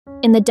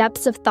In the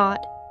depths of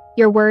thought,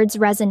 your words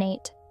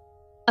resonate,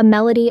 a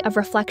melody of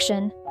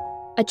reflection,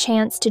 a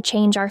chance to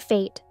change our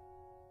fate.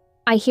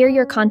 I hear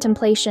your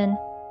contemplation,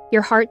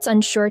 your heart's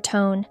unsure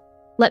tone.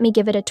 Let me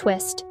give it a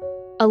twist,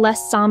 a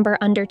less somber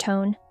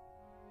undertone.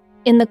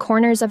 In the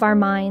corners of our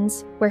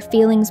minds, where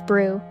feelings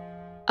brew,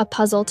 a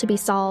puzzle to be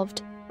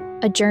solved,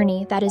 a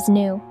journey that is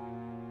new.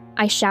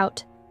 I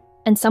shout,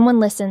 and someone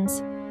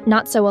listens,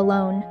 not so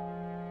alone.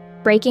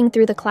 Breaking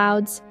through the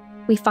clouds,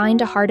 we find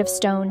a heart of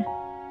stone.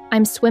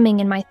 I'm swimming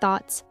in my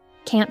thoughts,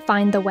 can't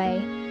find the way.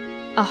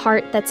 A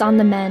heart that's on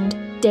the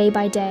mend, day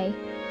by day.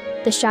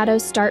 The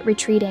shadows start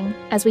retreating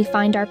as we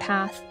find our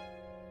path.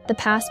 The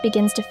past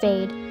begins to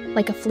fade,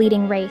 like a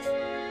fleeting wraith.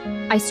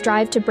 I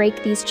strive to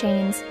break these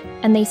chains,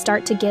 and they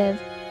start to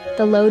give.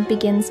 The load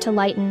begins to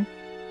lighten,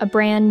 a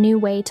brand new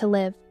way to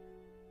live.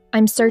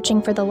 I'm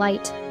searching for the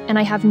light, and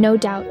I have no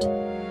doubt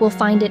we'll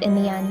find it in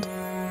the end.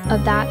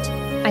 Of that,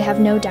 I have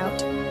no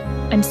doubt.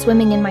 I'm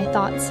swimming in my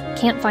thoughts,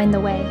 can't find the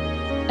way.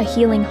 A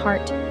healing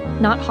heart,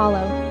 not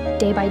hollow,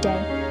 day by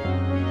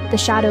day. The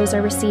shadows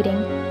are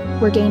receding,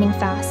 we're gaining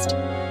fast.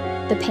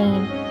 The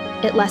pain,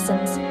 it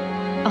lessens,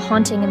 a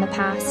haunting in the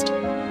past.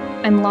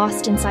 I'm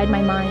lost inside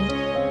my mind,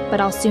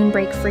 but I'll soon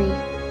break free,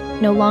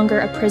 no longer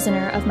a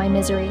prisoner of my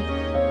misery.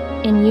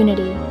 In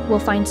unity, we'll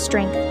find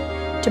strength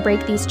to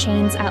break these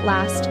chains at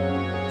last.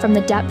 From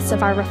the depths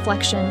of our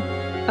reflection,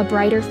 a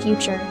brighter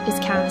future is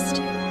cast.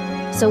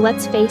 So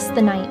let's face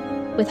the night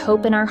with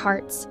hope in our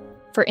hearts,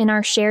 for in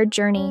our shared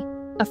journey,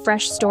 a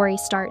fresh story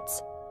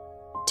starts.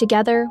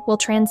 Together, we'll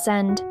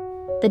transcend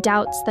the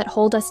doubts that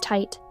hold us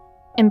tight,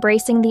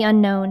 embracing the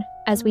unknown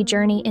as we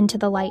journey into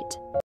the light.